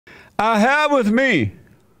I have with me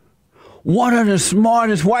one of the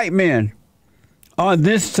smartest white men on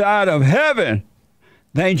this side of heaven.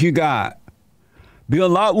 Thank you, God. Bill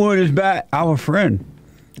Lockwood is back, our friend.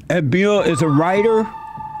 And Bill is a writer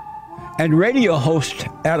and radio host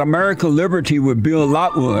at America Liberty with Bill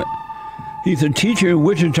Lockwood. He's a teacher in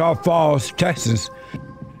Wichita Falls, Texas,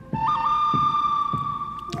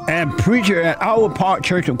 and preacher at Our Park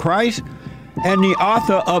Church of Christ, and the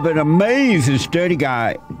author of an amazing study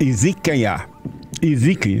guide, Ezekiel,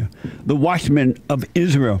 the Watchman of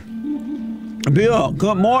Israel. Bill,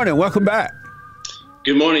 good morning. Welcome back.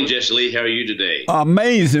 Good morning, Jesse Lee. How are you today?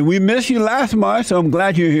 Amazing. We missed you last month, so I'm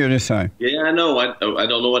glad you're here this time. Yeah, I know. I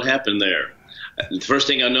don't know what happened there. The first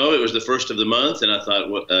thing I know, it was the first of the month, and I thought,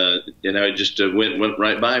 it just went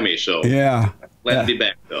right by me. So yeah, glad to be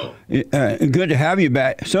back, though. Good to have you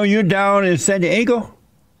back. So you're down in San Diego?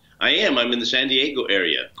 I am. I'm in the San Diego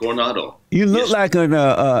area, Coronado. You look like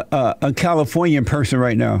a Californian person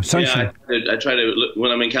right now. Sunshine. Yeah, I try to look,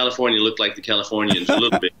 when I'm in California, look like the Californians a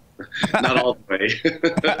little bit. Not all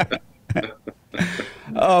the way.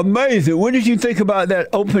 Amazing. What did you think about that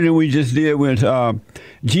opening we just did with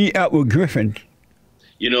G. Edward Griffin?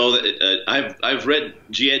 You know, I've read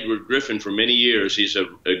G. Edward Griffin for many years. He's a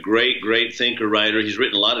great thinker, writer. He's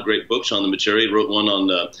written a lot of great books on the material. He wrote one on,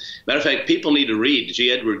 matter of fact, people need to read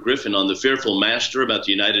G. Edward Griffin on the Fearful Master, about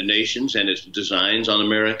the United Nations and its designs on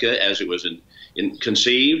America as it was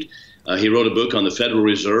conceived. He wrote a book on the Federal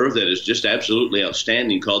Reserve that is just absolutely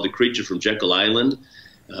outstanding, called The Creature from Jekyll Island.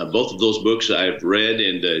 Both of those books I've read,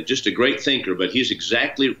 and just a great thinker, but he's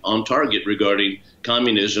exactly on target regarding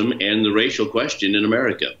communism and the racial question in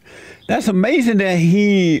America. That's amazing that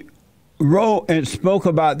he wrote and spoke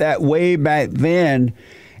about that way back then.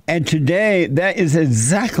 And today, that is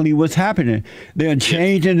exactly what's happening. They're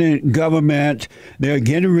changing the government. They're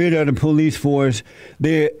getting rid of the police force.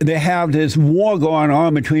 They have this war going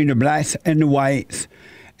on between the blacks and the whites.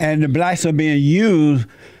 And the blacks are being used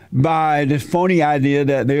by this phony idea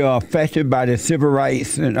that they are affected by the civil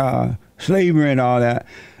rights and slavery and all that.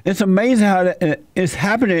 It's amazing how it's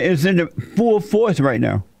happening. It's in the full force right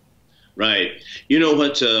now. Right. You know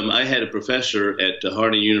what? I had a professor at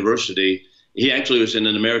Harding University. He actually was in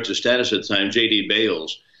an emeritus status at the time, J.D.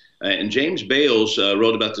 Bales. And James Bales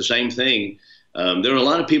wrote about the same thing. There are a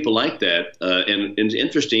lot of people like that. And it's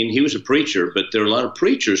interesting, he was a preacher, but there are a lot of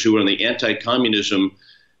preachers who were in the anti-communism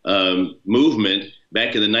movement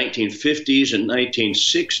back in the 1950s and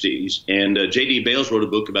 1960s. And J.D. Bales wrote a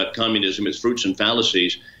book about communism, its fruits and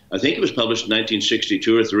fallacies. I think it was published in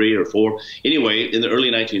 1962 or 3 or 4. Anyway, in the early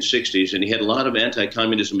 1960s. And he had a lot of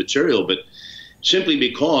anti-communism material, but simply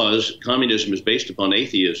because communism is based upon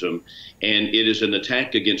atheism, and it is an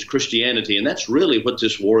attack against Christianity. And that's really what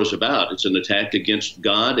this war is about. It's an attack against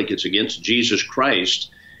God. It's against Jesus Christ,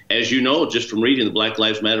 as you know, just from reading the Black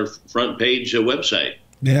Lives Matter front page website.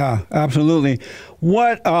 Yeah, absolutely.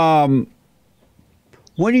 What do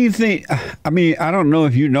you think? I mean, I don't know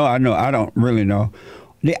if you know. I don't really know.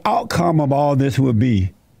 The outcome of all this will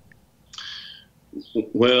be.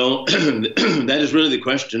 Well, that is really the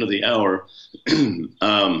question of the hour.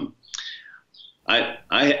 I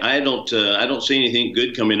don't see anything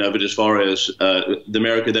good coming of it as far as the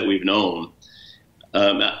America that we've known.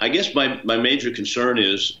 I guess my major concern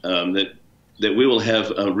is that we will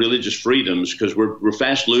have religious freedoms, because we're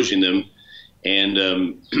fast losing them. And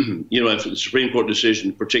you know, after the Supreme Court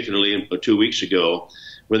decision, particularly 2 weeks ago,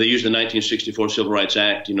 where they used the 1964 Civil Rights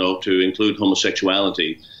Act, you know, to include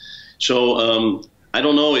homosexuality. So I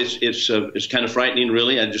don't know. It's kind of frightening,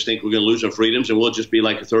 really. I just think we're going to lose our freedoms, and we'll just be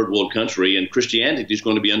like a third world country. And Christianity is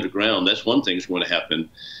going to be underground. That's one thing that's going to happen,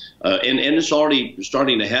 and it's already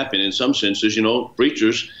starting to happen in some senses. You know,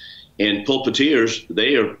 preachers and pulpiteers,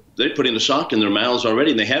 they're putting a sock in their mouths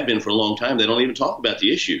already, and they have been for a long time. They don't even talk about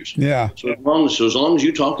the issues. Yeah. So as long as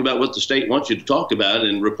you talk about what the state wants you to talk about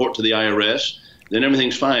and report to the IRS, then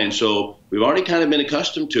everything's fine. So we've already kind of been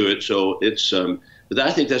accustomed to it. So it's but I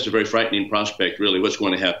think that's a very frightening prospect, really, what's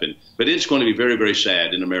going to happen. But it's going to be very, very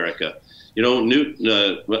sad in America. You know,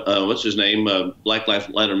 what's his name, Black Lives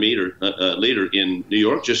Matter leader in New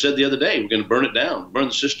York just said the other day, we're going to burn it down, burn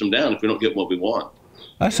the system down if we don't get what we want.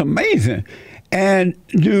 That's amazing. And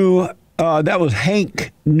that was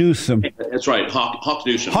Hank Newsom. That's right, Hawk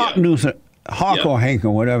Newsom. Hawk Newsom. Hawk or Hank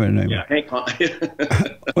or whatever his name is. Yeah, Hank.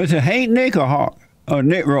 Was it Hank Nick or Hawk? Or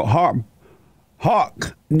Nick wrote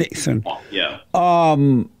Hawk Nixon. Yeah.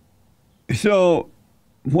 So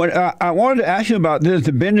what I wanted to ask you about this,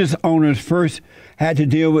 the business owners first had to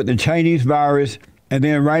deal with the Chinese virus, and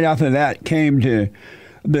then right after that came to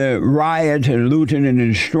the riots and looting and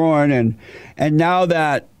destroying, and now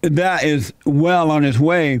that is well on its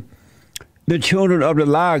way, the children of the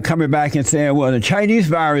lie coming back and saying, well, the Chinese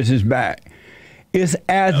virus is back. It's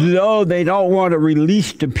as though they don't want to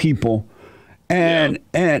release the people. And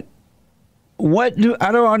what do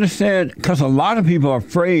I don't understand, because a lot of people are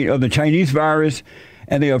afraid of the Chinese virus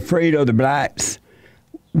and they're afraid of the blacks.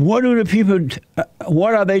 What do the people,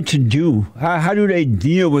 what are they to do? How do they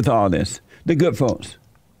deal with all this, the good folks?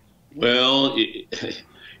 Well,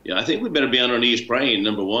 I think we better be on our knees praying,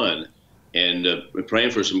 number one, and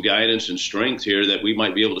praying for some guidance and strength here that we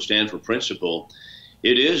might be able to stand for principle.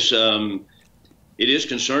 It is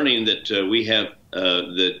concerning that we have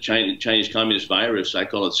the Chinese Communist virus. I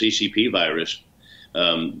call it CCP virus.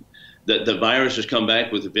 That the virus has come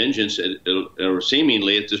back with a vengeance, or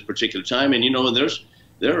seemingly at this particular time. And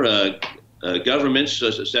there are governments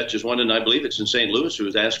such as one, and I believe it's in St. Louis, who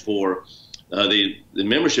has asked for the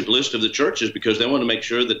membership list of the churches because they want to make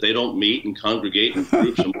sure that they don't meet and congregate in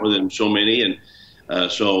groups of more than so many. And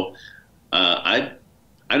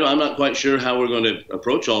I'm not quite sure how we're going to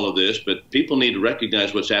approach all of this, but people need to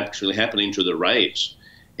recognize what's actually happening to their rights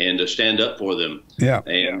and stand up for them. Yeah.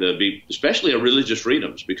 And be especially our religious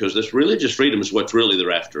freedoms, because this religious freedom is what's really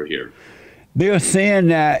they're after here. They're saying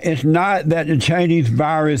that it's not that the Chinese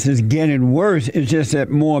virus is getting worse, it's just that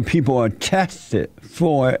more people are tested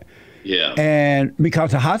for it. Yeah. And because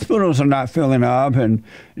the hospitals are not filling up, and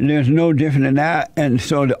there's no different than that. And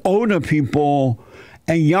so the older people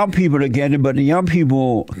and young people are getting it, but the young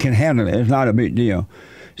people can handle it. It's not a big deal.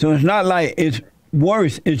 So it's not like it's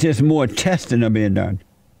worse. It's just more testing are being done.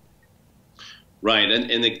 Right.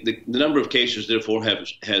 And the number of cases, therefore,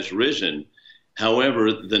 has risen.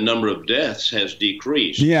 However, the number of deaths has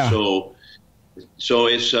decreased. Yeah. So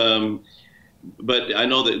it's but I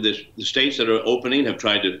know that the states that are opening have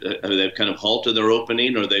tried to they've kind of halted their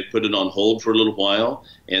opening, or they've put it on hold for a little while.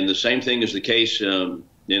 And the same thing is the case in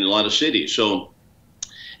a lot of cities. So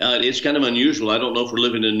it's kind of unusual. I don't know if we're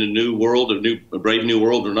living in a new world, a brave new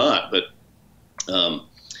world or not. But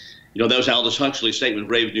that was Aldous Huxley's statement,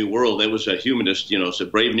 "Brave New World." That was a humanist. It's a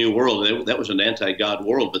brave new world. That was an anti-God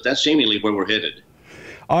world. But that's seemingly where we're headed.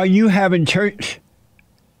 Are you having church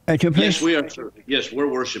at your place? Yes, we are, sir. Yes, we're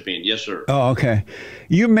worshiping. Yes, sir. Oh, okay.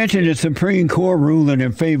 You mentioned the Supreme Court ruling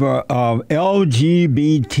in favor of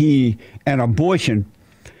LGBT and abortion.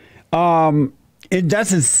 It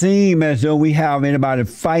doesn't seem as though we have anybody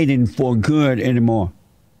fighting for good anymore.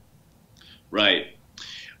 Right.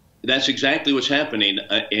 That's exactly what's happening,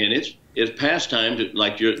 and it's past time to,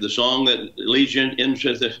 like the song that leads you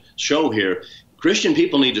into the show here. Christian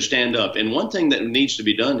people need to stand up, and one thing that needs to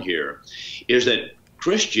be done here is that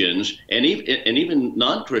Christians and even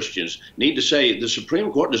non-Christians need to say the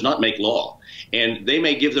Supreme Court does not make law, and they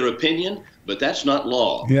may give their opinion, but that's not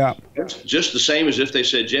law. Yeah, it's just the same as if they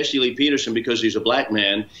said Jesse Lee Peterson, because he's a black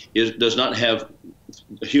man, does not have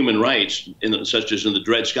human rights, such as in the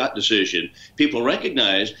Dred Scott decision. People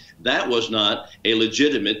recognize that was not a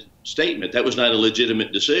legitimate statement. That was not a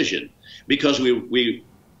legitimate decision, because we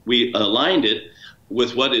aligned it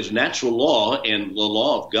with what is natural law and the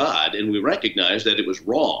law of God, and we recognize that it was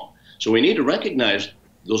wrong. So we need to recognize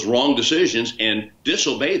those wrong decisions and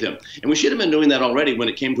disobey them. And we should have been doing that already when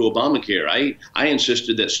it came to Obamacare. I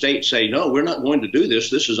insisted that states say, no, we're not going to do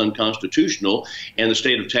this. This is unconstitutional. And the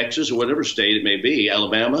state of Texas, or whatever state it may be,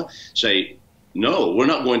 Alabama, say, no, we're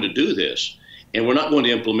not going to do this. And we're not going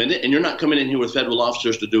to implement it. And you're not coming in here with federal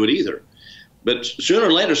officers to do it either. But sooner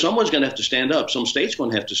or later, someone's going to have to stand up. Some state's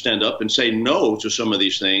going to have to stand up and say no to some of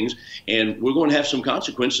these things. And we're going to have some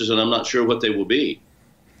consequences, and I'm not sure what they will be.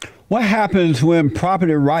 What happens when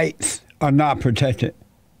property rights are not protected?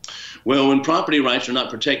 Well, when property rights are not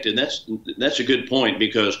protected, that's a good point,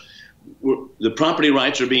 because the property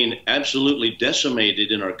rights are being absolutely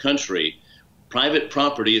decimated in our country. Private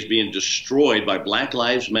property is being destroyed by Black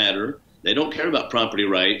Lives Matter. They don't care about property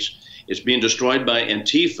rights. It's being destroyed by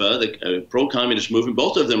Antifa, the pro-communist movement.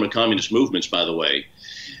 Both of them are communist movements, by the way.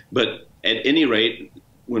 But at any rate,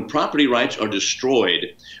 when property rights are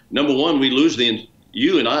destroyed, number one,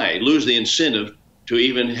 you and I lose the incentive to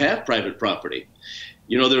even have private property.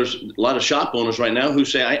 There's a lot of shop owners right now who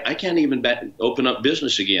say, I can't even open up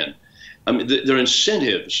business again. I mean, their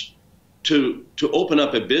incentives to open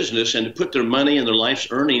up a business and to put their money and their life's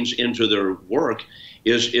earnings into their work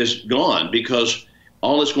is gone, because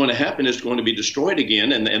all that's going to happen is going to be destroyed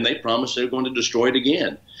again, and they promise they're going to destroy it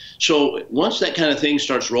again. So once that kind of thing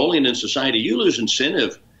starts rolling in society, you lose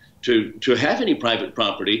incentive to have any private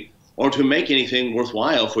property or to make anything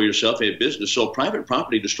worthwhile for yourself, a business. So private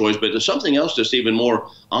property destroys, but there's something else that's even more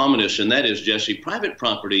ominous, and that is, Jesse, private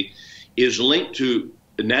property is linked to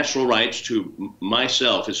natural rights, to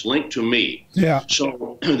myself. It's linked to me. Yeah.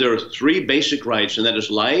 So there are three basic rights, and that is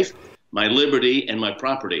life, my liberty, and my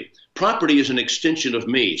property. Property is an extension of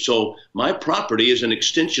me. So my property is an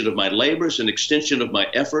extension of my labors, an extension of my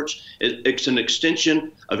efforts. It's an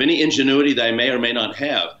extension of any ingenuity that I may or may not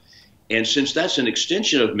have. And since that's an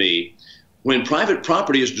extension of me, when private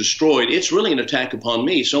property is destroyed, it's really an attack upon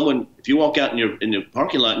me. Someone, if you walk out in your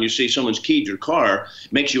parking lot and you see someone's keyed your car,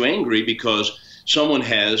 it makes you angry because someone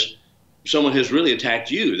has really attacked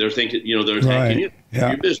you. They're thinking, they're attacking you. Yeah.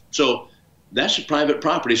 Your business. So that's private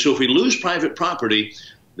property. So if we lose private property,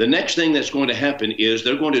 the next thing that's going to happen is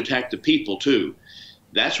they're going to attack the people too.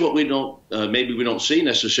 That's what we don't, maybe we don't see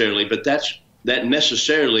necessarily, but that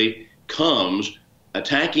necessarily comes.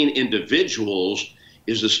 Attacking individuals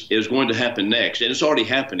is going to happen next, and it's already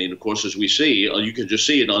happening, of course, as we see. You can just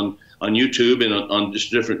see it on YouTube and on just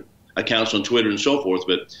different accounts on Twitter and so forth.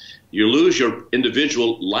 But you lose your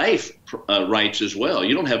individual life rights as well.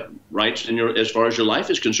 You don't have rights as far as your life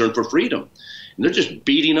is concerned for freedom. And they're just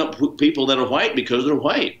beating up people that are white because they're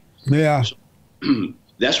white. Yeah. So,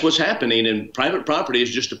 that's what's happening, and private property is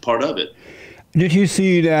just a part of it. Did you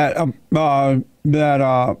see that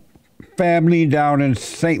family down in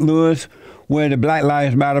St. Louis where the Black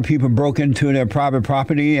Lives Matter people broke into their private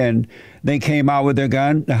property and they came out with their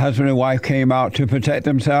gun? The husband and wife came out to protect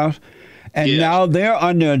themselves, and yes. Now they're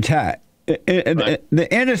under attack. Right. The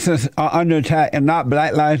innocents are under attack, and not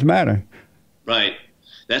Black Lives Matter. Right.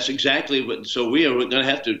 That's exactly what. So we're going to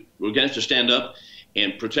have to stand up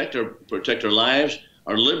and protect our lives,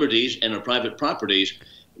 our liberties, and our private properties,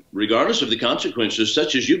 regardless of the consequences,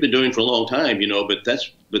 such as you've been doing for a long time,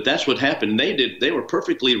 but that's what happened. They were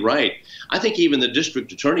perfectly right. I think even the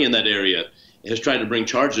district attorney in that area has tried to bring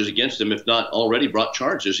charges against them, if not already brought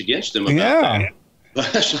charges against them about that.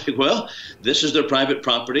 But it's like, well, this is their private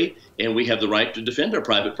property, and we have the right to defend our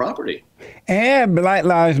private property. And Black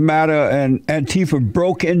Lives Matter and Antifa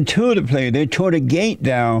broke into the place. They tore the gate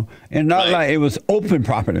down, and not like it was open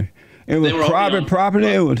property. It was private property.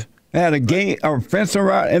 It had a gate or fence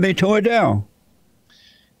around, and they tore it down.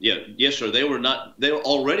 Yeah, yes, sir. They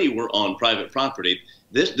already were on private property.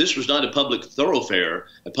 This was not a public thoroughfare,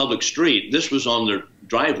 a public street. This was on their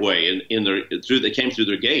driveway, and they came through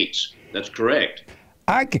their gates. That's correct.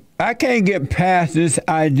 I can't get past this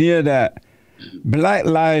idea that Black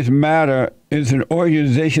Lives Matter is an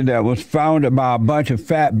organization that was founded by a bunch of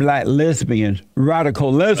fat black lesbians,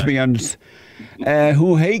 radical lesbians,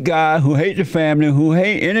 who hate God, who hate the family, who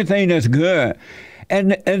hate anything that's good.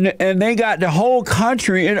 And they got the whole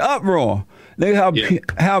country in uproar. They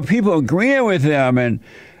have people agreeing with them,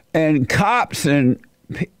 and cops and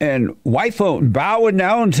white folk bowing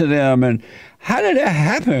down to them. And how did that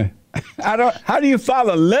happen? How do you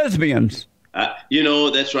follow lesbians?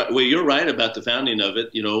 That's right. Well, you're right about the founding of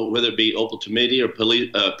it. Whether it be Opal Tometi or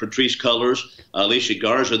Patrice Cullors, Alicia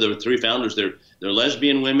Garza, the three founders. They're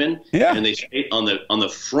lesbian women, and they state on the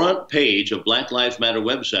front page of Black Lives Matter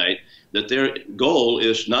website that their goal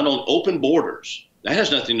is not on open borders. That has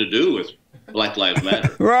nothing to do with Black Lives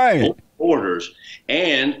Matter. Right. Open borders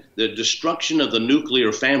and the destruction of the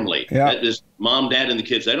nuclear family. Yeah. That is mom, dad, and the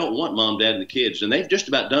kids. They don't want mom, dad, and the kids. And they've just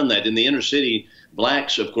about done that. In the inner city,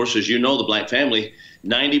 blacks, of course, as you know, the black family,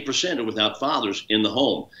 90% are without fathers in the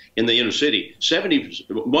home in the inner city,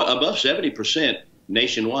 above 70%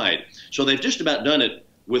 nationwide. So they've just about done it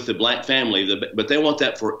with the black family, but they want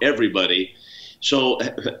that for everybody. So,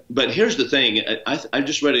 but here's the thing. I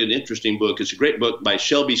just read an interesting book. It's a great book by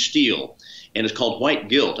Shelby Steele, and it's called White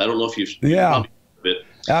Guilt. I don't know if you've probably heard of it.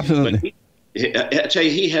 Absolutely. But I tell you,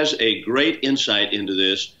 he has a great insight into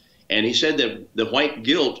this, and he said that the white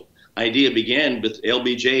guilt idea began with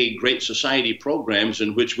LBJ Great Society programs,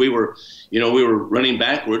 in which we were running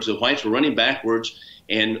backwards. The whites were running backwards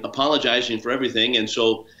and apologizing for everything, and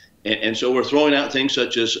so we're throwing out things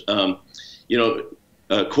such as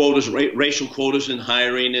quotas, racial quotas in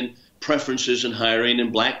hiring, and preferences in hiring,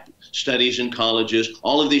 and black studies in colleges.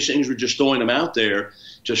 All of these things, we're just throwing them out there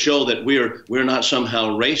to show that we're not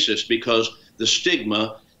somehow racist, because the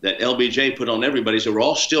stigma that LBJ put on everybody is that we're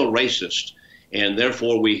all still racist, and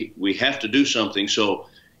therefore we have to do something. So,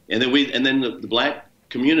 and then the black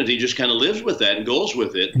community just kind of lives with that and goes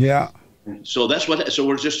with it. Yeah. So so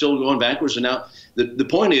we're just still going backwards. And now the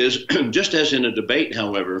point is, just as in a debate,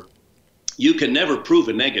 however, you can never prove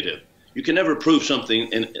a negative. You can never prove something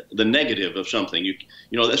in the negative of something.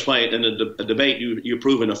 That's why in a debate you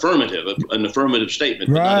prove an affirmative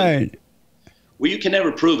statement. Right. Well, you can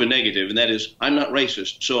never prove a negative, and that is, I'm not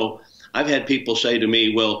racist. So I've had people say to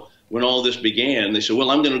me, well, when all this began, they said, well,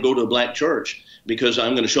 I'm going to go to a black church because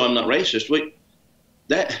I'm going to show I'm not racist. Wait,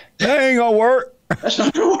 that ain't gonna work. That's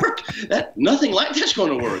not going to work. Nothing like that's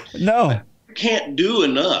going to work. No. You can't do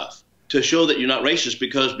enough to show that you're not racist,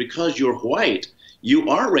 because you're white, you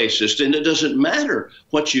are racist, and it doesn't matter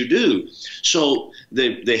what you do. So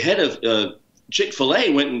the head of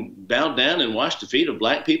Chick-fil-A went and bowed down and washed the feet of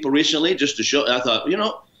black people recently, just to show. I thought,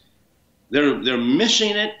 they're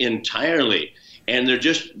missing it entirely, and they're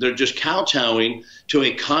just kowtowing to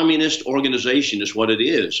a communist organization is what it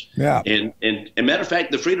is. Yeah. And matter of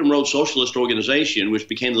fact, the Freedom Road Socialist Organization, which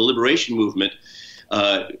became the Liberation Movement,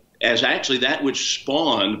 as actually that which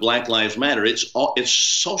spawned Black Lives Matter. It's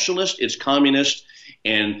socialist, it's communist,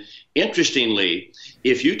 and interestingly,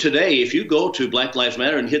 if you go to Black Lives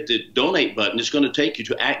Matter and hit the donate button, it's going to take you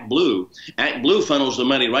to Act Blue. Act Blue funnels the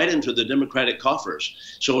money right into the Democratic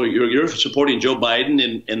coffers. So you're supporting Joe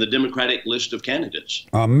Biden and the Democratic list of candidates.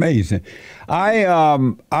 Amazing. At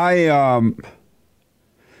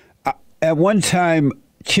one time,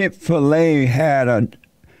 Chick-fil-A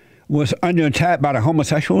was under attack by the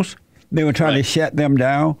homosexuals. They were trying to shut them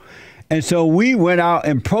down. And so we went out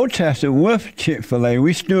and protested with Chick-fil-A.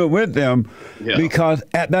 We stood with them because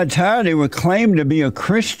at that time they were claimed to be a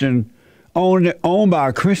Christian, owned by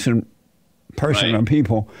a Christian person or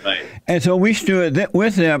people. Right. And so we stood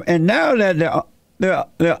with them. And now that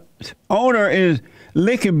the owner is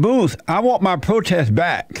licking boots, I want my protest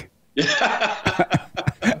back.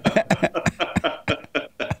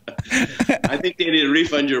 I think they need to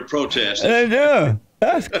refund your protest. They do.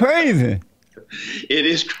 That's crazy. It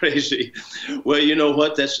is crazy. Well, you know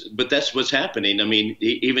what? That's what's happening. I mean,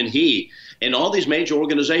 even he and all these major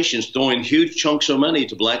organizations throwing huge chunks of money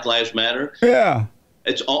to Black Lives Matter. Yeah.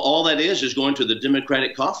 It's all that is going to the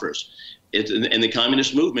Democratic coffers. And the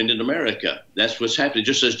communist movement in America. That's what's happening,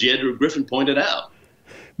 just as J. Edward Griffin pointed out.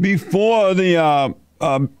 Before the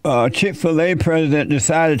Chick-fil-A president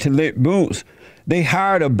decided to lick boots, they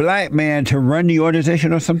hired a black man to run the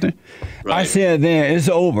organization or something. Right. I said then, it's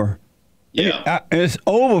over. Yeah. It's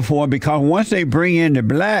over for them, because once they bring in the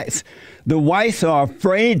blacks, the whites are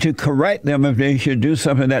afraid to correct them if they should do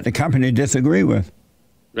something that the company disagree with.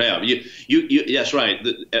 Yeah, that's right.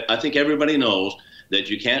 I think everybody knows that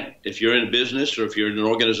you can't, if you're in a business or if you're in an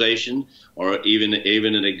organization or even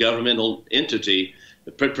in a governmental entity,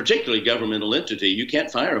 particularly governmental entity, you can't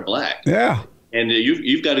fire a black. Yeah. And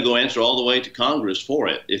you've got to go answer all the way to Congress for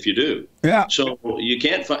it if you do. Yeah. So you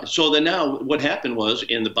can't. So then now what happened was,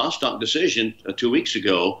 in the Bostock decision 2 weeks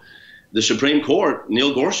ago, the Supreme Court,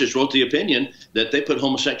 Neil Gorsuch wrote the opinion that they put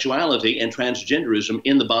homosexuality and transgenderism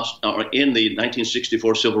in the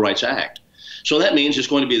 1964 Civil Rights Act. So that means it's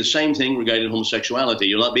going to be the same thing regarding homosexuality.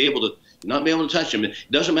 You'll not be able to touch them. It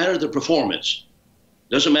doesn't matter the performance.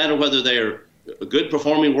 It doesn't matter whether they're good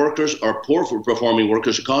performing workers or poor performing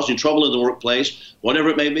workers are causing trouble in the workplace, whatever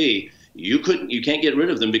it may be. You can't get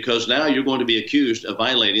rid of them, because now you're going to be accused of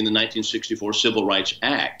violating the 1964 Civil Rights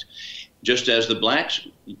Act, just as the blacks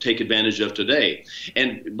take advantage of today.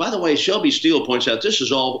 And by the way, Shelby Steele points out this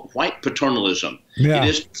is all white paternalism. Yeah. It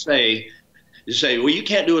is to say, well, you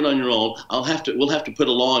can't do it on your own. We'll have to put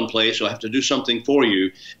a law in place. I'll have to do something for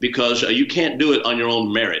you, because you can't do it on your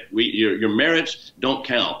own merit. Your merits don't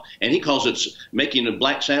count. And he calls it making the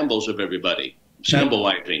black sambos of everybody, sambo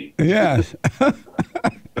wiping. Yes.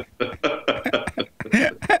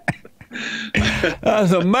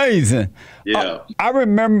 That's amazing. Yeah. I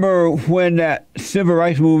remember when that civil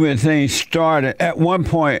rights movement thing started. At one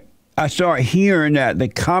point, I started hearing that the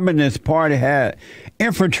Communist Party had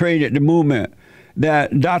infiltrated the movement,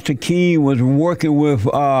 that Dr. King was working with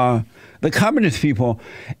the communist people.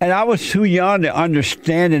 And I was too young to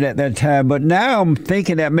understand it at that time. But now I'm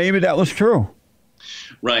thinking that maybe that was true.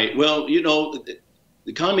 Right. Well,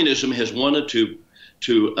 the communism has wanted to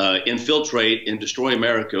infiltrate and destroy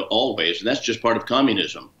America always, and that's just part of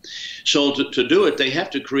communism. So to do it, they have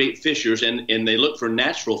to create fissures, and they look for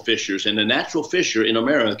natural fissures, and the natural fissure in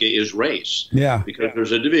America is race. Yeah. Because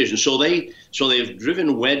there's a division. So they've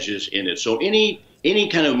driven wedges in it. So any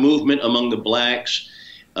kind of movement among the blacks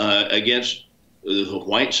against the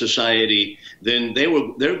white society, then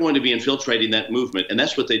they're going to be infiltrating that movement, and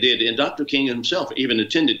that's what they did. And Dr. King himself even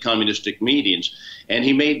attended communistic meetings, and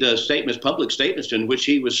he made public statements in which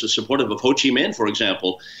he was supportive of Ho Chi Minh, for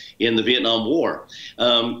example, in the Vietnam War.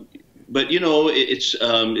 But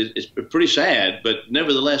it's pretty sad. But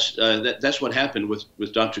nevertheless, that's what happened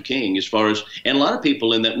with Dr. King, and a lot of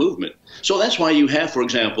people in that movement. So that's why you have, for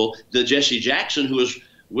example, the Jesse Jackson, who was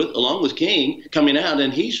along with King, coming out,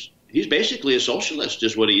 and he's basically a socialist,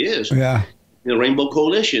 is what he is. Yeah. The Rainbow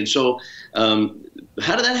Coalition. So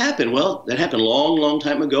how did that happen? Well, that happened a long, long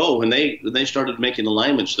time ago when they started making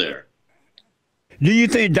alignments there. Do you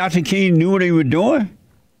think Dr. King knew what he was doing?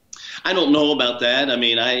 I don't know about that. I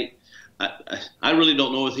mean, I really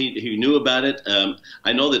don't know if he knew about it.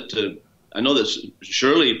 I know that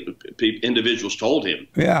surely individuals told him.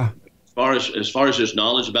 Yeah. As far as his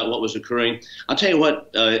knowledge about what was occurring, I'll tell you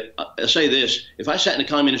what. I'll say this: if I sat in a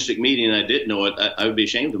communistic meeting and I didn't know it, I would be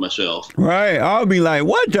ashamed of myself. Right. I'll be like,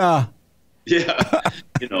 what the? Yeah.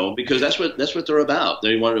 Because that's what they're about.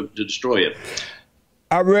 They want to destroy it.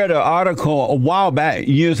 I read an article a while back,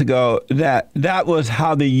 years ago, that was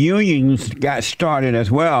how the unions got started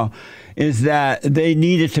as well, is that they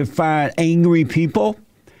needed to find angry people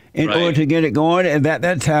in order to get it going. And at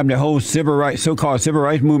that time, the whole so-called civil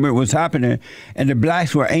rights movement was happening, and the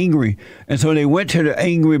blacks were angry. And so they went to the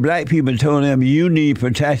angry black people and told them, you need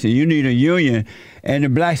protection, you need a union. And the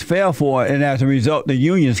blacks fell for it, and as a result, the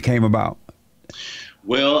unions came about.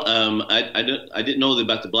 Well, I didn't know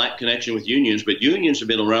about the black connection with unions, but unions have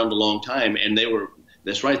been around a long time, and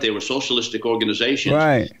that's right, they were socialistic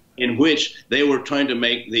organizations in which they were trying to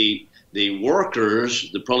make the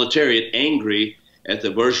workers, the proletariat, angry at the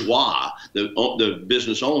bourgeois, the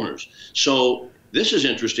business owners. So this is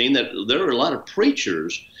interesting that there are a lot of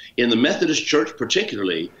preachers in the Methodist Church,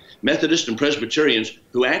 particularly Methodists and Presbyterians,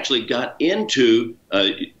 who actually got into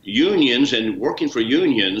unions and working for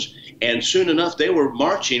unions, and soon enough they were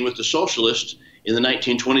marching with the socialists in the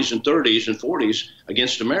 1920s and 30s and 40s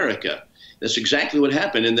against America. That's exactly what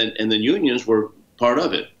happened, and the unions were part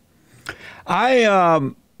of it.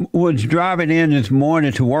 I was driving in this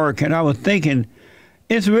morning to work, and I was thinking,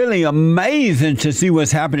 it's really amazing to see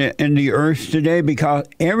what's happening in the earth today, because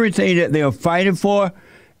everything that they're fighting for,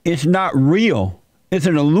 it's not real. It's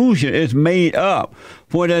an illusion. It's made up.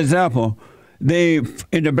 For example, in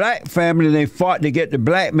the black family, they fought to get the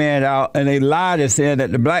black man out, and they lied and said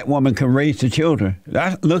that the black woman can raise the children.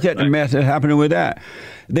 Look at the mess that's happening with that.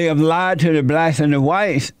 They have lied to the blacks and the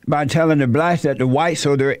whites by telling the blacks that the whites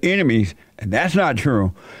are their enemies, and that's not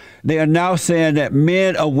true. They are now saying that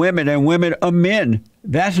men are women and women are men.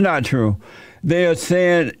 That's not true. They are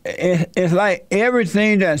saying it's like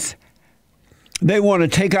everything they want to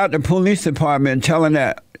take out the police department, telling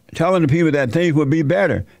the people that things would be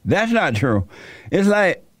better. That's not true. It's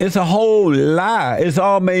like it's a whole lie. It's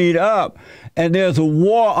all made up, and there's a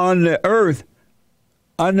war on the earth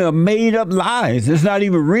under made up lies. It's not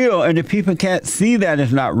even real, and the people can't see that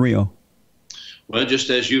it's not real. Well, just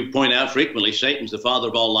as you point out frequently, Satan's the father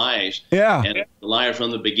of all lies. Yeah. And the liar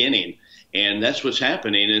from the beginning. And that's what's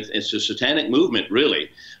happening. It's a satanic movement, really.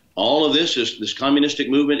 All of this communistic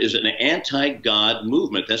movement is an anti-God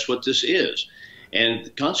movement. That's what this is.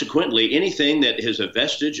 And consequently, anything that is a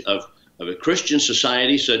vestige of a Christian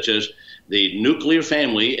society, such as the nuclear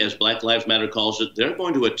family, as Black Lives Matter calls it, they're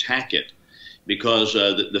going to attack it, because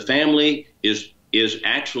the family is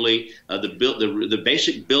actually the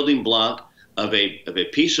basic building block of a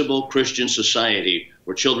peaceable Christian society,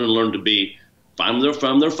 where children learn to be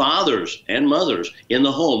from their fathers and mothers in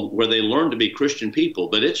the home, where they learn to be Christian people.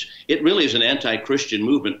 But it really is an anti-Christian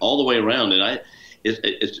movement all the way around. And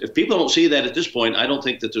if people don't see that at this point, I don't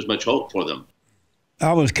think that there's much hope for them.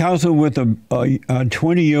 I was counseling with a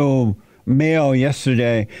 20-year-old male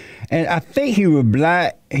yesterday, and I think he was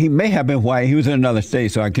black. He may have been white. He was in another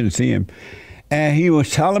state, so I couldn't see him. And he was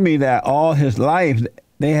telling me that all his life,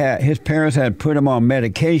 his parents had put him on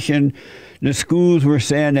medication. The schools were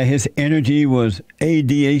saying that his energy was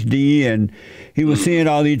ADHD, and he was seeing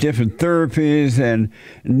all these different therapies, and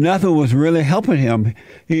nothing was really helping him.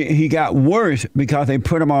 He got worse because they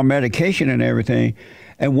put him on medication and everything.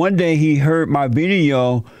 And one day he heard my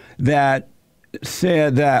video that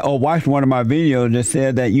said that, or watched one of my videos that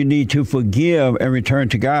said that you need to forgive and return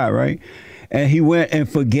to God, right? And he went and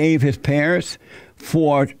forgave his parents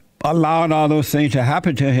for allowing all those things to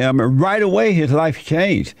happen to him. And right away, his life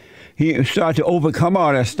changed. He started to overcome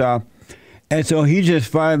all that stuff. And so he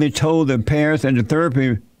just finally told the parents and the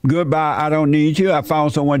therapy, goodbye, I don't need you. I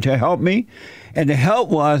found someone to help me. And the help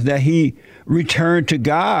was that he returned to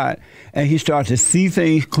God, and he started to see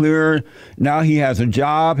things clearer. Now he has a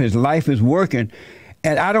job. His life is working.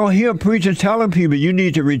 And I don't hear preachers telling people you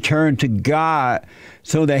need to return to God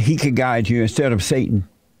so that he can guide you instead of Satan.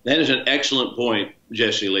 That is an excellent point,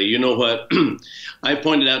 Jesse Lee. You know what? I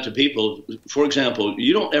pointed out to people, for example,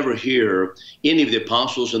 you don't ever hear any of the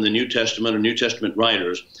apostles in the New Testament or New Testament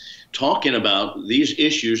writers talking about these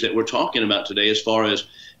issues that we're talking about today, as far as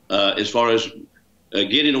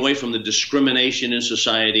getting away from the discrimination in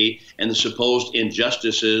society and the supposed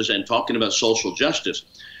injustices, and talking about social justice.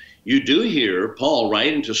 You do hear Paul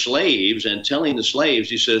writing to slaves and telling the slaves,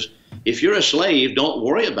 he says, if you're a slave, don't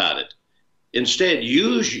worry about it. Instead,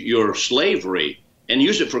 use your slavery and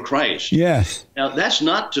use it for Christ. Yes. Now, that's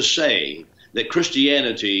not to say that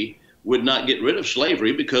Christianity would not get rid of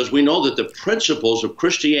slavery because we know that the principles of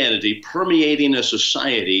Christianity permeating a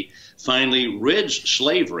society finally rids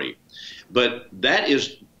slavery. But that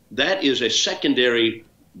is a secondary,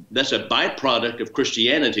 that's a byproduct of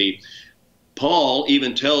Christianity. Paul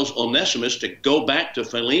even tells Onesimus to go back to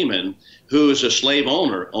Philemon, who is a slave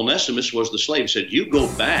owner. Onesimus was the slave. He said, you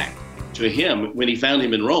go back to him when he found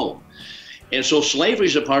him in Rome. And so slavery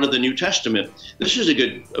is a part of the New Testament. This is a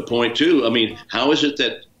good point, too. I mean, how is it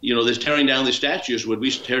that, you know, this tearing down the statues, would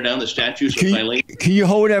we tear down the statues of Philemon? Can you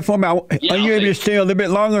hold that for me? Are you able to stay a little bit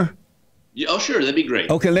longer? Yeah, oh, sure. That'd be great.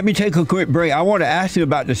 Okay, let me take a quick break. I want to ask you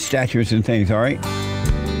about the statues and things, all right?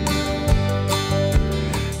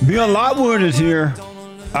 Bill Lockwood is here.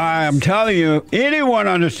 I am telling you, anyone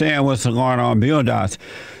understand what's going on, Bill does.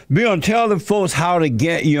 Bill, tell the folks how to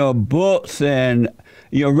get your books and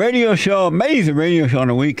your radio show, amazing radio show on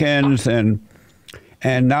the weekends, and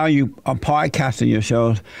now you are podcasting your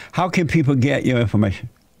shows. How can people get your information?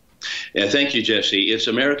 Yeah, thank you, Jesse. It's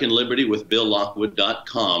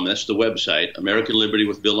AmericanLibertyWithBillLockwood.com. That's the website,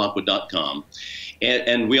 AmericanLibertyWithBillLockwood.com.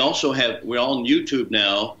 And we're all on YouTube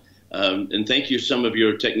now. And thank you, some of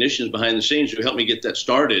your technicians behind the scenes who helped me get that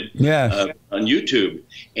started. Yes. On YouTube.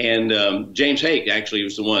 And James Hake actually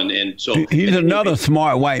was the one. And so he's another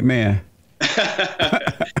smart white man.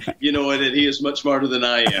 You know what? He is much smarter than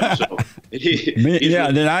I am. So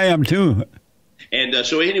then I am too. And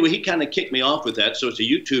so anyway, he kind of kicked me off with that. So it's a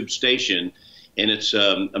YouTube station, and it's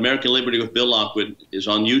American Liberty with Bill Lockwood is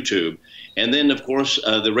on YouTube. And then, of course,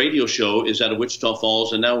 the radio show is out of Wichita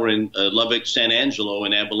Falls, and now we're in Lubbock, San Angelo,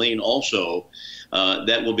 and Abilene also.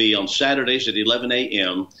 That will be on Saturdays at 11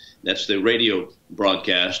 a.m. That's the radio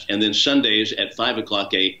broadcast. And then Sundays at 5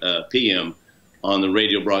 o'clock p.m. on the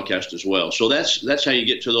radio broadcast as well. So that's how you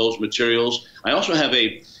get to those materials. I also have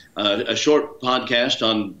a short podcast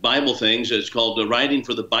on Bible things. It's called the Writing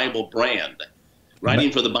for the Bible Brand.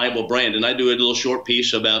 Writing for the Bible Brand. And I do a little short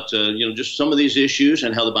piece about, just some of these issues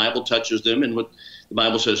and how the Bible touches them and what the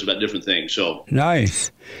Bible says about different things. So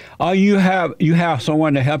nice. You have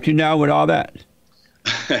someone to help you now with all that?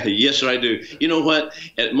 Yes, sir, I do. You know what?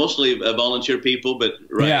 Mostly volunteer people, but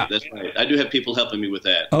right, yeah. That's right. I do have people helping me with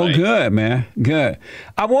that. Oh, right? Good, man. Good.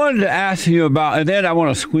 I wanted to ask you about, and then I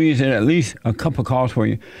want to squeeze in at least a couple calls for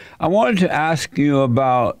you. I wanted to ask you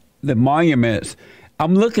about the monuments.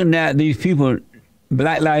 I'm looking at these people,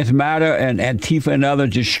 Black Lives Matter and Antifa and others,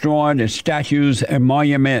 destroying the statues and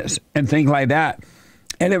monuments and things like that.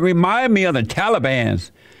 And it reminded me of the Taliban.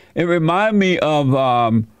 It reminded me of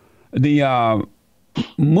the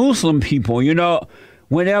Muslim people,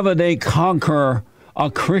 whenever they conquer a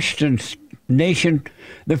Christian nation,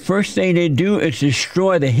 the first thing they do is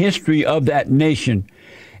destroy the history of that nation.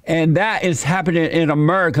 And that is happening in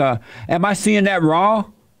America. Am I seeing that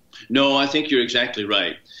wrong? No, I think you're exactly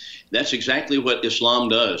right. That's exactly what Islam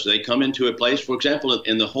does. They come into a place, for example,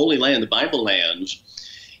 in the Holy Land, the Bible lands.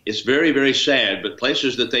 It's very, very sad, but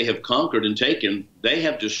places that they have conquered and taken, they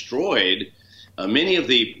have destroyed many of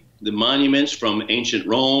the monuments from ancient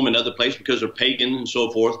Rome and other places because they're pagan and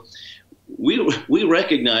so forth. We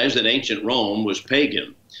recognize that ancient Rome was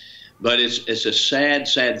pagan, but it's a sad,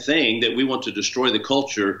 sad thing that we want to destroy the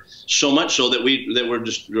culture so much so that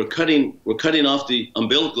we're cutting off the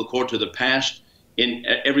umbilical cord to the past in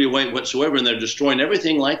every way whatsoever, and they're destroying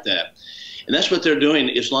everything like that. And that's what they're doing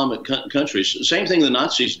in Islamic countries. Same thing the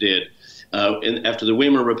Nazis did. After the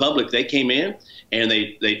Weimar Republic, they came in and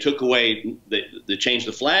they took away, they changed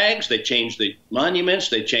the flags, they changed the monuments,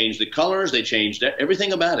 they changed the colors, they changed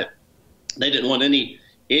everything about it. They didn't want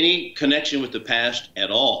any connection with the past at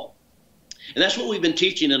all. And that's what we've been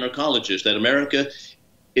teaching in our colleges, that America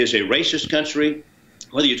is a racist country,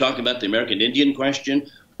 whether you're talking about the American Indian question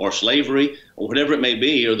or slavery or whatever it may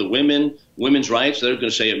be, or the women's rights. They're going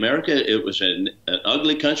to say America, it was an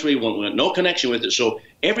ugly country, no connection with it. So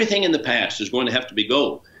everything in the past is going to have to be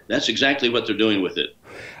go. That's exactly what they're doing with it.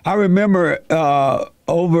 I remember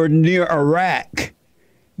over near Iraq,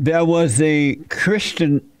 there was a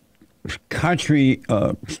Christian country,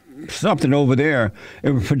 something over there. It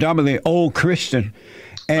was predominantly old Christian.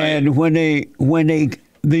 And right. when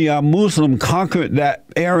the Muslim conquered that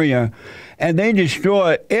area, and they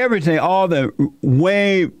destroyed everything, all the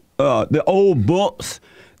old books,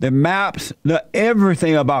 the maps,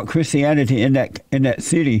 everything about Christianity in that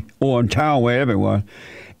city or in town, wherever it was.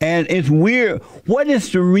 And it's weird. What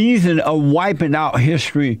is the reason of wiping out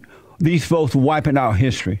history, these folks wiping out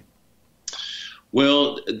history?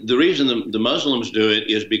 Well, the reason the Muslims do it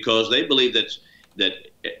is because they believe that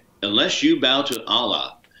unless you bow to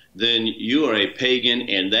Allah, then you are a pagan,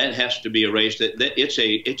 and that has to be erased. That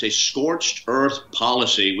it's a scorched earth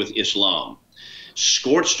policy with Islam.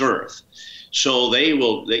 scorched earth. So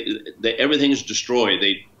everything's destroyed.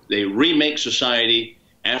 They remake society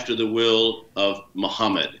after the will of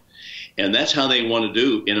Muhammad. And that's how they want to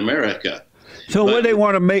do in America. So what, they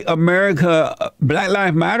want to make America Black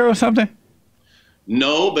Lives Matter or something?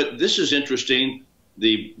 No, but this is interesting.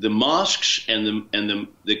 The mosques and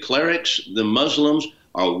the clerics, the Muslims,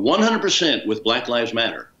 are 100% with Black Lives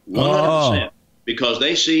Matter. 100%. Because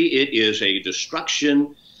they see it is a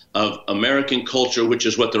destruction of American culture, which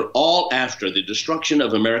is what they're all after, the destruction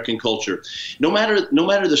of American culture. No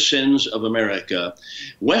matter the sins of America,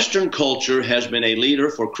 Western culture has been a leader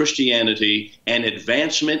for Christianity and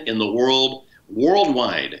advancement in the world,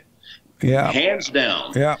 worldwide. Yeah. Hands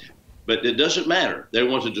down. Yeah. But it doesn't matter. They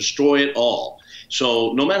want to destroy it all.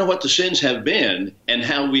 So no matter what the sins have been and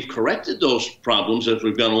how we've corrected those problems as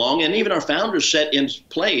we've gone along, and even our founders set in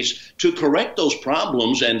place to correct those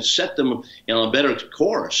problems and set them on a better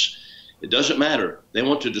course, it doesn't matter. They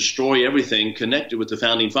want to destroy everything connected with the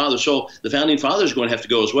Founding Fathers. So the Founding Fathers are going to have to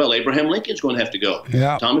go as well. Abraham Lincoln's going to have to go.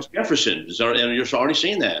 Yeah. Thomas Jefferson, and you're already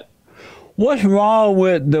seeing that. What's wrong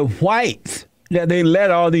with the whites that they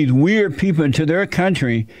let all these weird people into their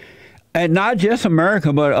country? And not just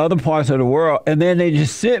America, but other parts of the world. And then they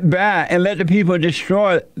just sit back and let the people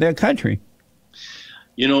destroy their country.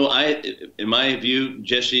 You know, in my view,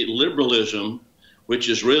 Jesse, liberalism, which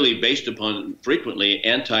is really based upon frequently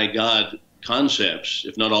anti-God concepts,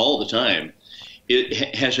 if not all the time,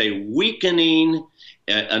 it has a weakening,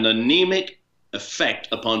 an anemic effect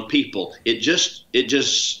upon people. It just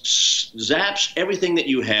zaps everything that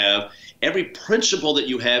you have. Every principle that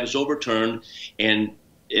you have is overturned, and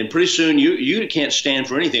pretty soon you can't stand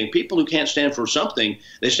for anything. People who can't stand for something,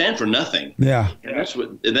 they stand for nothing. Yeah, and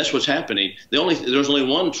that's what's happening. There's only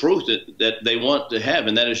one truth that they want to have,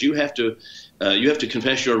 and that is you have to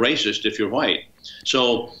confess you're a racist if you're white.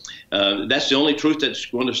 So that's the only truth that's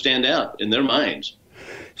going to stand out in their minds.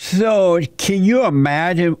 So can you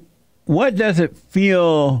imagine, what does it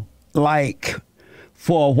feel like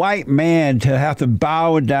for a white man to have to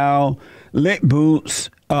bow down, lick boots,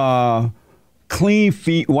 clean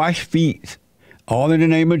feet, wash feet, all in the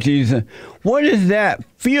name of Jesus? What does that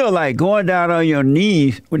feel like, going down on your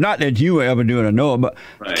knees? Well, not that you will ever do it or know it, but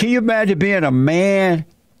right. Can you imagine being a man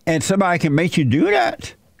and somebody can make you do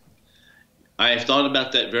that? I've thought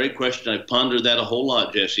about that very question. I've pondered that a whole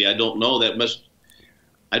lot, Jesse. I don't know.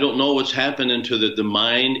 I don't know what's happening to the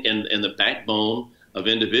mind and the backbone of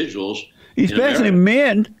individuals. Especially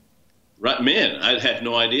men. Right, men. I have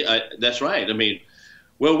no idea. That's right. I mean,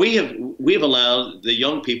 well, we've allowed the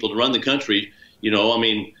young people to run the country. You know, I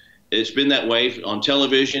mean, it's been that way on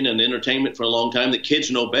television and entertainment for a long time. The kids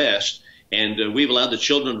know best, and we've allowed the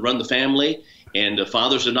children to run the family. And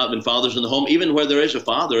fathers have not been fathers in the home. Even where there is a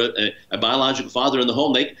father, a biological father in the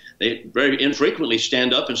home, they very infrequently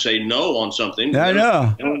stand up and say no on something. I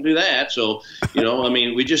know. They don't do that. So, you know, I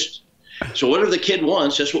mean, so whatever the kid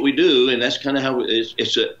wants, that's what we do, and that's kind of how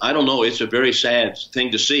I don't know, it's a very sad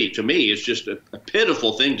thing to see. To me, it's just a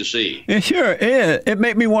pitiful thing to see. It sure is. It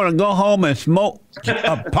made me want to go home and smoke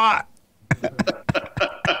a pot.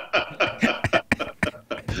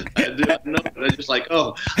 I didn't know, but I was just like,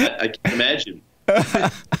 oh, I can't imagine.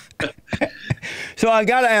 So I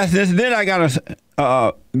got to ask this, then I got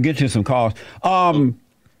to get you some calls. And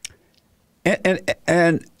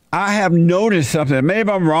I have noticed something.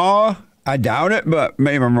 Maybe I'm wrong. I doubt it, but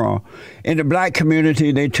maybe I'm wrong. In the black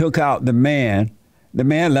community, they took out the man. The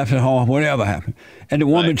man left at home, whatever happened. And the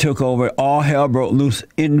woman took over. All hell broke loose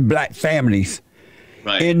in black families.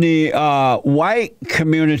 Right. In the white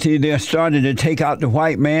community, they're starting to take out the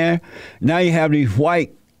white man. Now you have these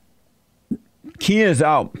white kids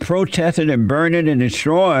out protesting and burning and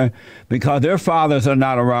destroying because their fathers are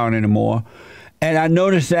not around anymore. And I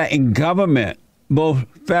noticed that in government, both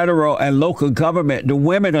federal and local government, the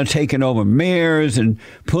women are taking over mayors and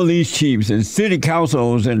police chiefs and city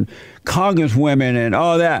councils and congresswomen and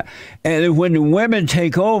all that. And when the women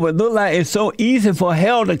take over, it looks like it's so easy for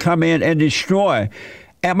hell to come in and destroy.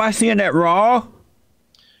 Am I seeing that wrong?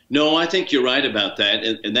 No, I think you're right about that.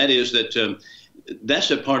 And that is that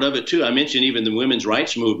that's a part of it, too. I mentioned even the women's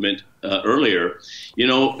rights movement earlier. You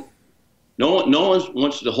know, no one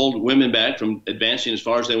wants to hold women back from advancing as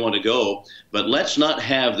far as they want to go, but let's not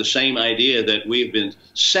have the same idea that we've been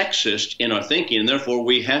sexist in our thinking, and therefore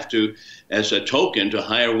we have to, as a token, to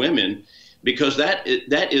hire women, because that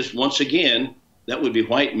is, once again, that would be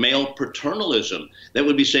white male paternalism. That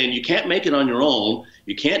would be saying you can't make it on your own,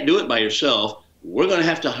 you can't do it by yourself, we're going to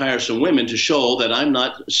have to hire some women to show that I'm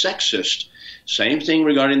not sexist. Same thing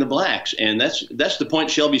regarding the blacks, and that's the point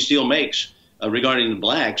Shelby Steele makes regarding the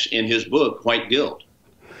blacks in his book, White Guilt.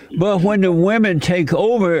 But when the women take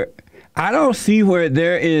over, I don't see where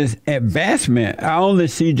there is advancement. I only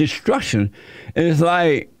see destruction. It's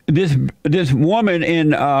like this woman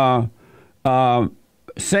in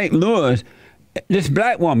St. Louis, this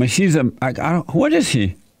black woman. She's what is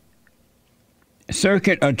she?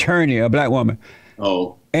 Circuit attorney, a black woman.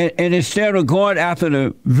 Oh. And instead of going after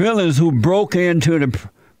the villains who broke into the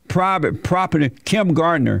private property, Kim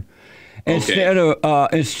Gardner, instead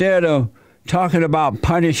of talking about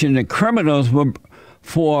punishing the criminals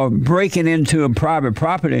for breaking into a private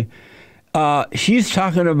property, she's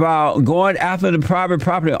talking about going after the private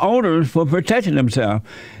property owners for protecting themselves.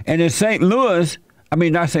 And in St. Louis, I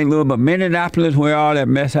mean, not St. Louis, but Minneapolis, where all that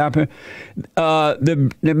mess happened,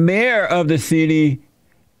 the mayor of the city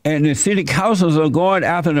and the city councils are going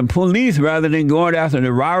after the police rather than going after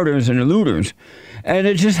the rioters and the looters. And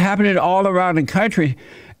it's just happening all around the country.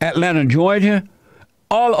 Atlanta, Georgia,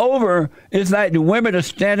 all over. It's like the women are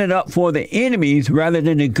standing up for the enemies rather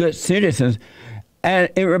than the good citizens. And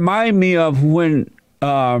it reminded me of when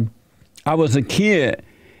I was a kid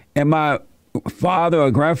and my father or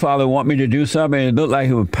grandfather want me to do something and it looked like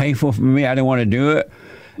it was painful for me. I didn't want to do it.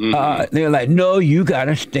 They're like, no, you got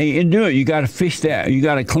to stay and do it. You got to fix that. You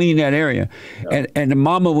got to clean that area. Yeah. And the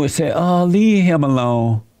mama would say, oh, leave him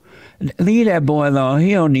alone. Leave that boy alone.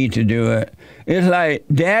 He don't need to do it. It's like,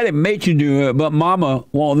 Daddy made you do it, but mama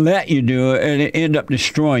won't let you do it, and it end up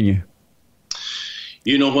destroying you.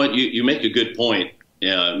 You know what? You make a good point.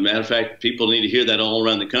 Matter of fact, people need to hear that all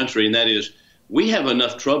around the country, and that is, we have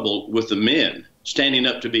enough trouble with the men standing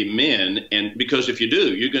up to be men, and because if you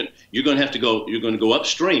do, you're going to have to go. You're going to go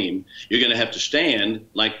upstream. You're going to have to stand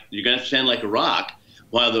like a rock,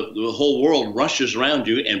 while the whole world rushes around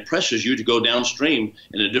you and presses you to go downstream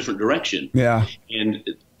in a different direction. Yeah, and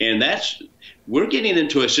we're getting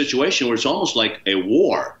into a situation where it's almost like a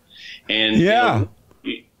war, and yeah,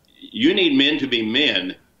 you need men to be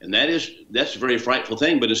men. And that's a very frightful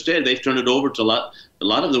thing. But instead, they've turned it over to a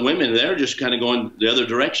lot of the women. They're just kind of going the other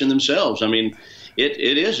direction themselves. I mean,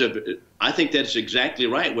 I think that's exactly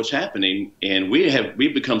right. What's happening, and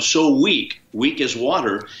we've become so weak as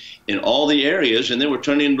water in all the areas, and then we're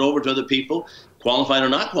turning it over to other people, qualified or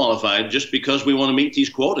not qualified, just because we want to meet these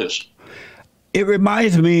quotas. It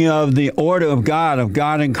reminds me of the order of God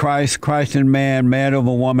in Christ, Christ in man, man over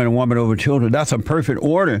woman, and woman over children. That's a perfect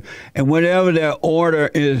order. And whenever that order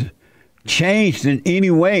is changed in any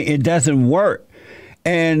way, it doesn't work.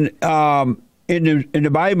 And in the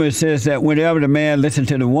Bible, it says that whenever the man listens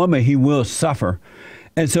to the woman, he will suffer.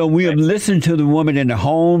 And so we have listened to the woman in the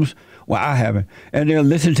homes. Well, I haven't. And they'll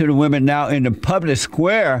listen to the women now in the public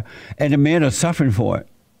square, and the men are suffering for it.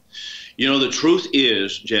 You know, the truth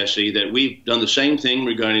is, Jesse, that we've done the same thing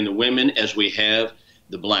regarding the women as we have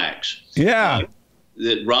the blacks. Yeah.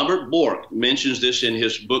 That Robert Bork mentions this in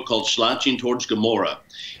his book called Slouching Towards Gomorrah.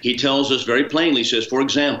 He tells us very plainly, says, for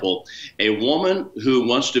example, a woman who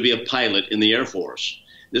wants to be a pilot in the Air Force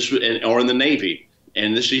or in the Navy,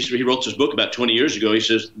 and he wrote this book about 20 years ago. He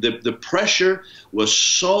says the pressure was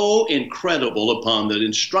so incredible upon the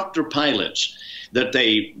instructor pilots that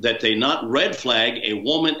they not red flag a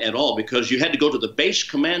woman at all, because you had to go to the base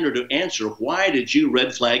commander to answer, why did you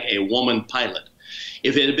red flag a woman pilot?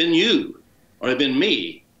 If it had been you or it had been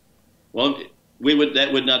me, well, that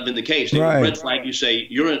would not have been the case. They would red flag you, say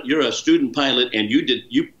you're a student pilot and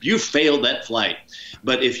you failed that flight.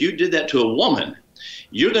 But if you did that to a woman,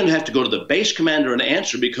 you're going to have to go to the base commander and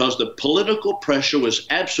answer, because the political pressure was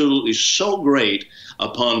absolutely so great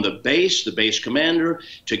upon the base commander,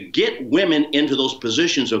 to get women into those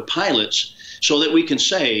positions of pilots so that we can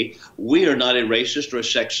say we are not a racist or a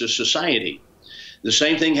sexist society. The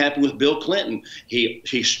same thing happened with Bill Clinton. He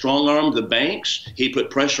strong-armed the banks. He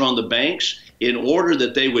put pressure on the banks in order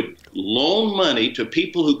that they would loan money to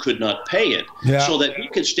people who could not pay it, so that he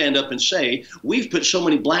could stand up and say, we've put so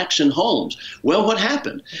many blacks in homes. Well, what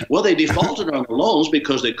happened? Well, they defaulted on the loans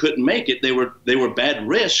because they couldn't make it. They were bad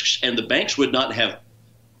risks, and the banks would not have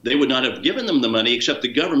given them the money, except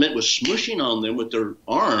the government was smushing on them with their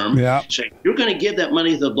arm, saying, you're going to give that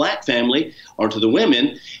money to the black family or to the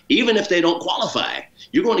women, even if they don't qualify.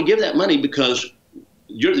 You're going to give that money because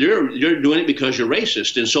you're doing it because you're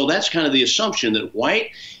racist. And so that's kind of the assumption that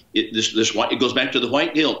it goes back to the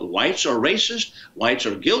white guilt. Whites are racist, whites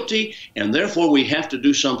are guilty, and therefore we have to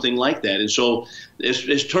do something like that. And so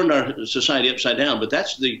it's turned our society upside down. But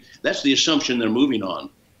that's the assumption they're moving on.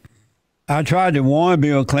 I tried to warn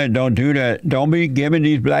Bill Clinton, don't do that. Don't be giving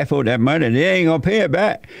these black folk that money. They ain't going to pay it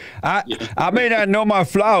back. I may not know my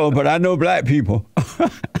flower, but I know black people.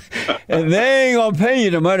 And they ain't going to pay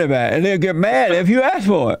you the money back. And they'll get mad if you ask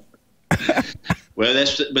for it. Well,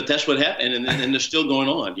 that's what happened, and they're still going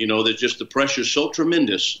on. You know, there's just the pressure so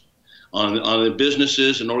tremendous on the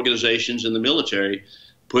businesses and organizations and the military,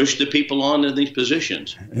 push the people on to these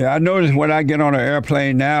positions. Yeah, I notice when I get on an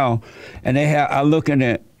airplane now, and I look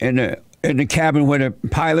in the cabin where the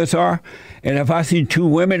pilots are, and if I see 2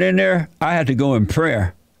 women in there, I have to go in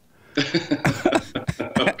prayer.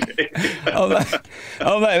 Okay.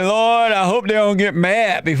 I'm like, Lord, I hope they don't get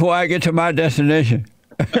mad before I get to my destination.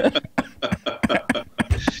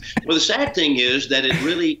 Well, the sad thing is that it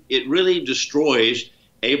really destroys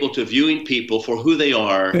able to viewing people for who they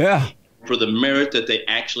are, yeah, for the merit that they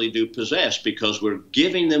actually do possess, because we're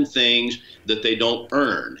giving them things that they don't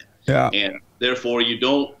earn. Yeah. And therefore you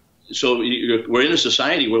don't. So we're in a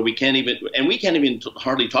society where we can't even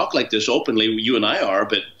hardly talk like this openly. You and I are,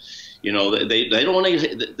 but you know, they don't want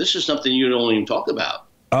to. This is something you don't even talk about.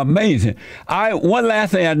 Amazing. One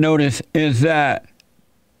last thing I noticed is that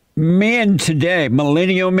men today,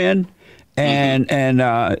 millennial men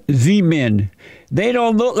and Z men, they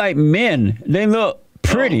don't look like men. They look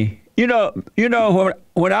pretty. Oh. You know,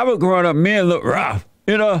 when I was growing up, men looked rough.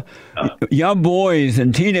 You know, young boys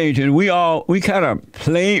and teenagers, we kind of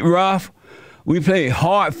played rough. We played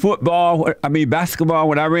hard basketball.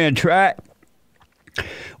 When I ran track,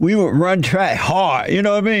 we would run track hard. You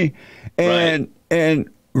know what I mean? And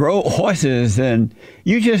rode horses, and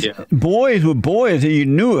boys were boys, and you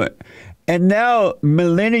knew it. And now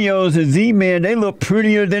millennials and Z men, they look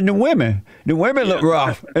prettier than the women. The women look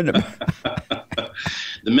rough. The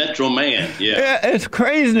Metro Man, yeah, it's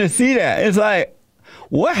crazy to see that. It's like,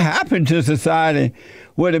 what happened to society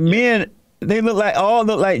where the men, they all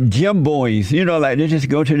look like gym boys, you know, like they just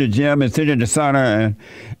go to the gym and sit in the sauna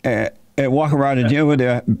and walk around the gym with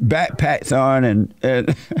their backpacks on and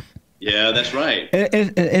yeah, that's right.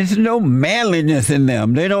 It's no manliness in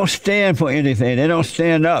them. They don't stand for anything. They don't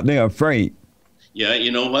stand up. They're afraid. Yeah,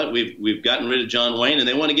 you know what? We've gotten rid of John Wayne, and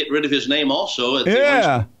they want to get rid of his name also.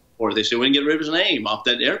 Or they say we can get rid of his name off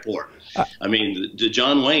that airport. I mean, the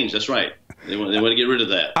John Waynes. That's right. They want to get rid of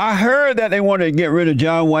that. I heard that they want to get rid of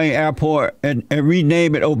John Wayne Airport and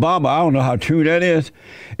rename it Obama. I don't know how true that is.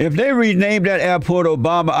 If they rename that airport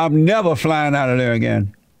Obama, I'm never flying out of there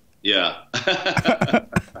again. Yeah.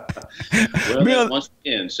 Well, Bill, once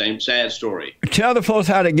again, same sad story. Tell the folks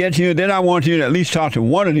how to get you. Then I want you to at least talk to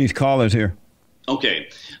one of these callers here. Okay.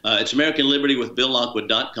 It's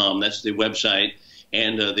AmericanLibertyWithBillLockwood.com. That's the website.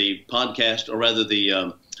 And the podcast, or rather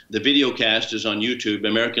the video cast, is on YouTube,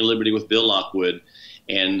 American Liberty with Bill Lockwood.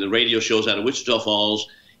 And the radio show's out of Wichita Falls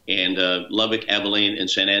and Lubbock, Abilene, and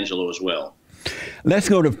San Angelo as well. Let's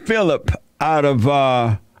go to Philip out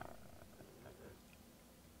of,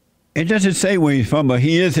 it doesn't say where he's from, but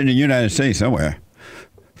he is in the United States somewhere.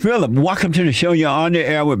 Philip, welcome to the show. You're on the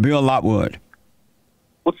air with Bill Lockwood.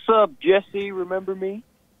 What's up, Jesse? Remember me?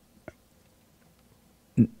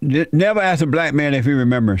 Never ask a black man if he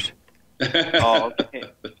remembers. Oh, okay.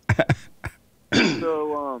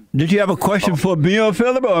 So, did you have a question for Bill,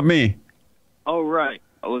 Philip, or me? Oh, right.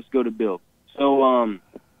 Let's go to Bill. So,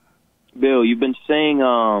 Bill, you've been saying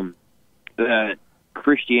that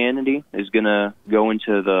Christianity is going to go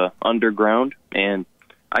into the underground, and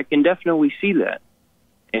I can definitely see that.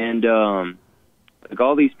 And like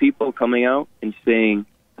all these people coming out and saying,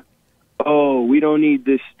 oh, we don't need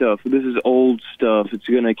this stuff. This is old stuff. It's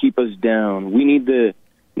going to keep us down. We need the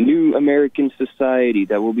new American society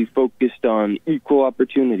that will be focused on equal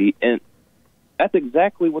opportunity. And that's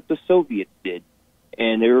exactly what the Soviets did.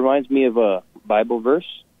 And it reminds me of a Bible verse.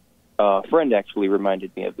 A friend actually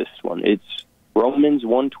reminded me of this one. It's Romans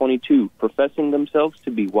 1:22. Professing themselves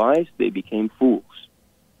to be wise, they became fools.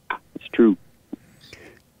 It's true.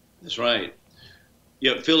 That's right.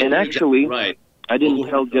 Yeah, Philip. And actually, right. I didn't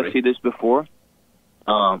tell Jesse this before,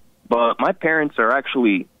 but my parents are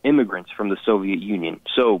actually immigrants from the Soviet Union,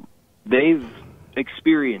 so they've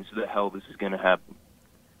experienced the hell this is going to happen.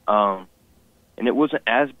 And it wasn't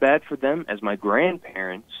as bad for them as my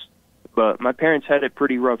grandparents, but my parents had it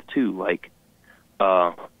pretty rough too. Like,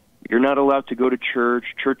 you're not allowed to go to church.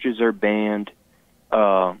 Churches are banned.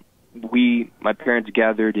 My parents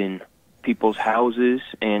gathered in people's houses,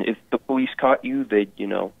 and if the police caught you,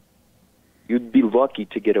 you'd be lucky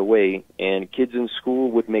to get away, and kids in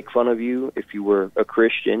school would make fun of you if you were a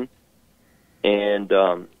Christian. And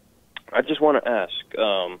I just want to ask,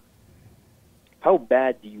 how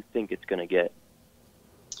bad do you think it's going to get?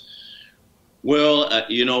 Well,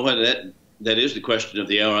 you know what, that is the question of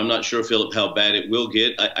the hour. I'm not sure, Philip, how bad it will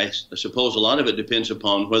get. I suppose a lot of it depends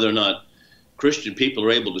upon whether or not Christian people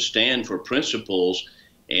are able to stand for principles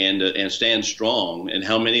and stand strong, and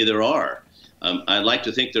how many there are. I like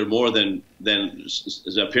to think they're more than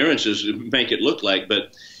appearances make it look like.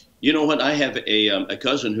 But you know what? I have a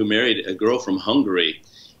cousin who married a girl from Hungary,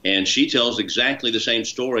 and she tells exactly the same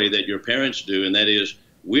story that your parents do, and that is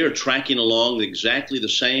we are tracking along exactly the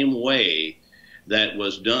same way that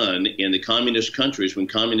was done in the communist countries when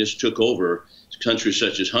communists took over countries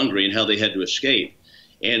such as Hungary and how they had to escape.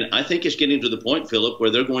 And I think it's getting to the point, Philip,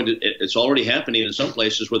 where they're going to, it's already happening in some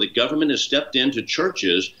places where the government has stepped into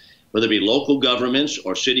churches, whether it be local governments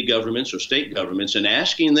or city governments or state governments, and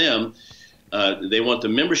asking them, they want the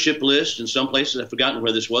membership list in some places. I've forgotten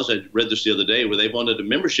where this was. I read this the other day, where they wanted a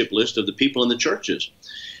membership list of the people in the churches.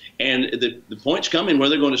 And the point's coming where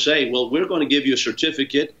they're going to say, well, we're going to give you a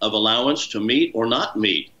certificate of allowance to meet or not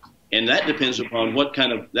meet. And that depends upon what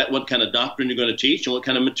kind of doctrine you're going to teach and what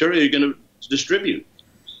kind of material you're going to distribute.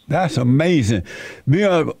 That's amazing.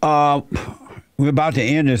 Bill, we're about to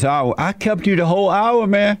end this hour. I kept you the whole hour,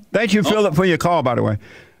 man. Thank you, Philip, for your call, by the way.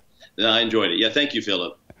 I enjoyed it. Yeah, thank you,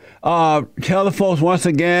 Philip. Tell the folks once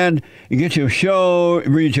again, you get your show,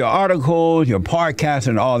 read your articles, your podcast,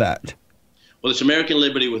 and all that. Well, it's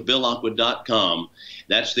AmericanLibertyWithBillLockwood.com.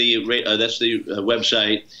 That's the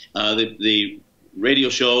website. The radio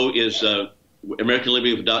show is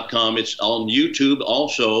AmericanLibertyWith.com. It's on YouTube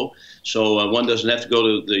also, so one doesn't have to go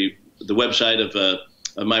to the website of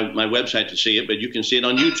my website to see it, but you can see it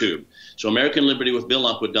on YouTube. So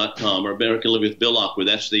AmericanLibertyWithBillLockwood.com or American Liberty with Bill Lockwood.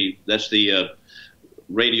 That's the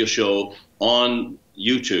radio show on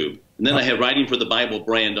YouTube. And then I have Writing for the Bible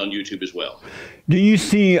brand on YouTube as well. Do you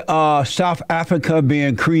see South Africa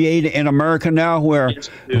being created in America now, where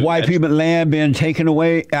white people land being taken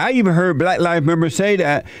away? I even heard Black Lives members say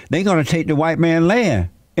that they're going to take the white man land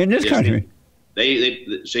in this country.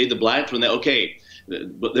 They say the blacks when okay,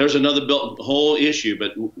 but there's another whole issue.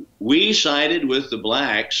 But we sided with the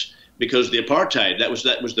blacks because of the apartheid. That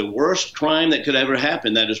was the worst crime that could ever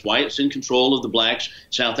happen. That is whites in control of the blacks,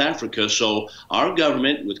 South Africa. So our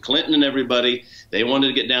government, with Clinton and everybody, they wanted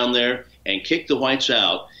to get down there and kick the whites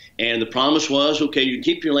out. And the promise was, okay, you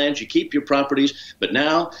keep your lands, you keep your properties, but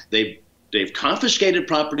now they've confiscated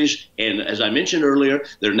properties, and as I mentioned earlier,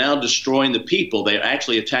 they're now destroying the people. They're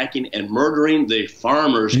actually attacking and murdering the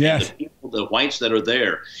farmers and the people, the whites that are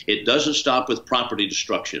there. It doesn't stop with property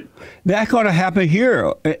destruction. That's going to happen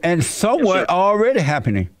here, and somewhat already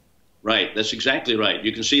happening. Right, that's exactly right.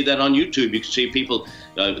 You can see that on YouTube. You can see people,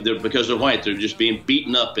 because they're white, they're just being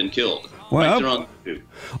beaten up and killed. Well, right there on YouTube.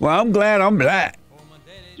 Well, I'm glad I'm black.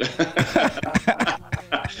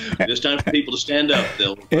 It's time for people to stand up,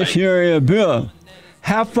 Bill. It sure is, Bill.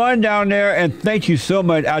 Have fun down there, and thank you so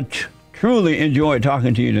much. I truly enjoyed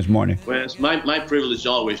talking to you this morning. Well, it's my privilege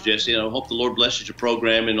always, Jesse. I hope the Lord blesses your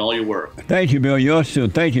program and all your work. Thank you, Bill. Yours too.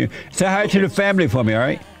 Thank you. Say hi to the family for me, all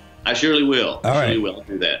right? I surely will. All right. Surely will. I'll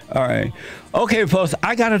do that. All right. Okay, folks,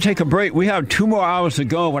 I got to take a break. We have 2 more hours to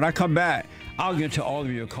go. When I come back, I'll get to all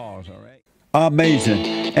of your calls, all right? Amazing.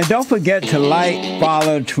 And don't forget to like,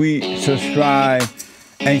 follow, tweet, subscribe,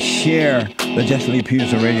 and share the Jesse Lee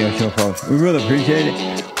Peterson radio show, folks. We really appreciate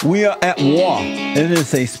it. We are at war. It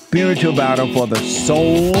is a spiritual battle for the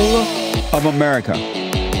soul of America.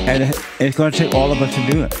 And it's going to take all of us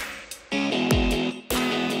to do it.